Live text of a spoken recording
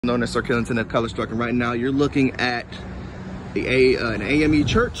Known as Sir Killington at Color Struck, and right now you're looking at an AME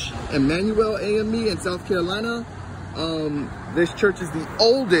church, Emmanuel AME in South Carolina. This church is the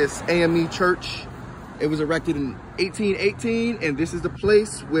oldest AME church. It was erected in 1818, and this is the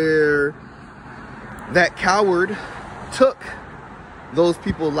place where that coward took those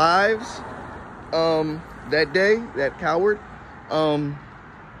people's lives that day, that coward.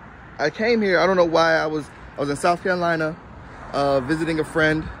 I came here, I don't know why, I was in South Carolina visiting a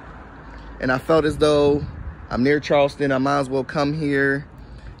friend, and I felt as though I'm near Charleston. I might as well come here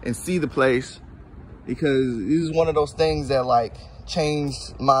and see the place, because this is one of those things that like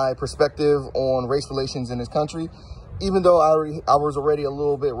changed my perspective on race relations in this country. Even though I was already a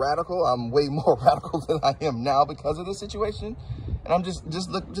little bit radical, I'm way more radical than I am now because of this situation. And I'm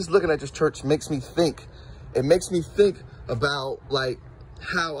just looking at this church makes me think. It makes me think about like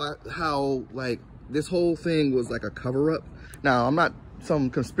how like this whole thing was like a cover-up. Now, I'm not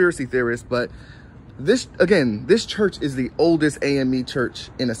some conspiracy theorist, but this church is the oldest AME church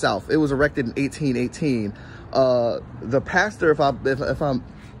in the South. It was erected in 1818. The pastor, if I'm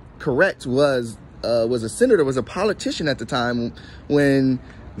correct, was a senator, was a politician at the time when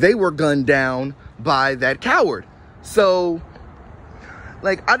they were gunned down by that coward. So,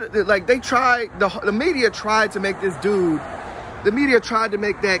 like, the media tried to make this dude, the media tried to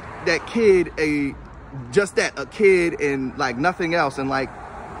make that kid a kid and like nothing else, and like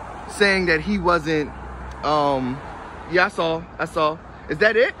saying that he wasn't, yeah, I saw. Is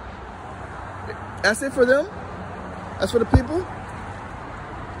that it? That's it for them? That's for the people?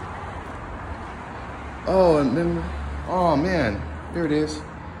 Oh, and then, oh man, there it is.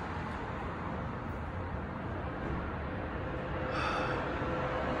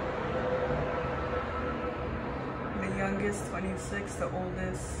 The youngest, 26, the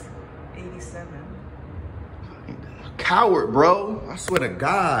oldest, 87. Coward, bro. I swear to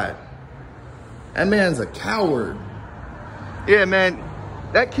God. That man's a coward. Yeah, man.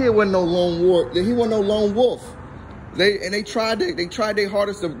 That kid wasn't no lone wolf. He wasn't no lone wolf. They tried their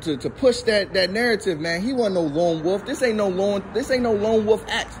hardest to push that narrative, man. He wasn't no lone wolf. This ain't no lone wolf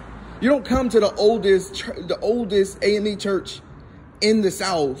act. You don't come to the oldest AME church in the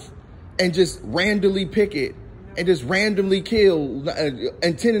South and just randomly pick it and just randomly kill,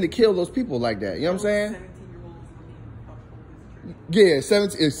 intending to kill those people like that. You know what I'm saying? Yeah,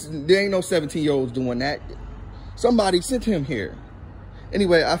 there ain't no 17-year-olds doing that. Somebody sent him here.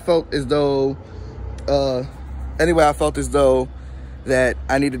 Anyway, I felt as though that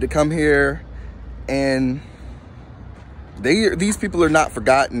I needed to come here, and these people are not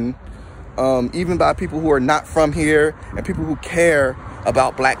forgotten, even by people who are not from here and people who care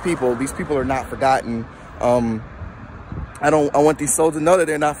about black people. These people are not forgotten. I want these souls to know that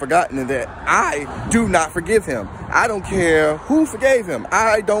they're not forgotten, and that I do not forgive him. I don't care who forgave him.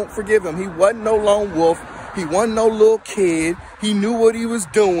 I don't forgive him. He wasn't no lone wolf. He wasn't no little kid. He knew what he was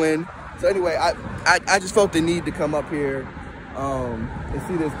doing. So anyway, I just felt the need to come up here and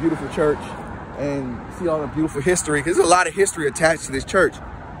see this beautiful church and see all the beautiful history, because there's a lot of history attached to this church.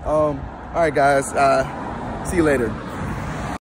 All right, guys. See you later.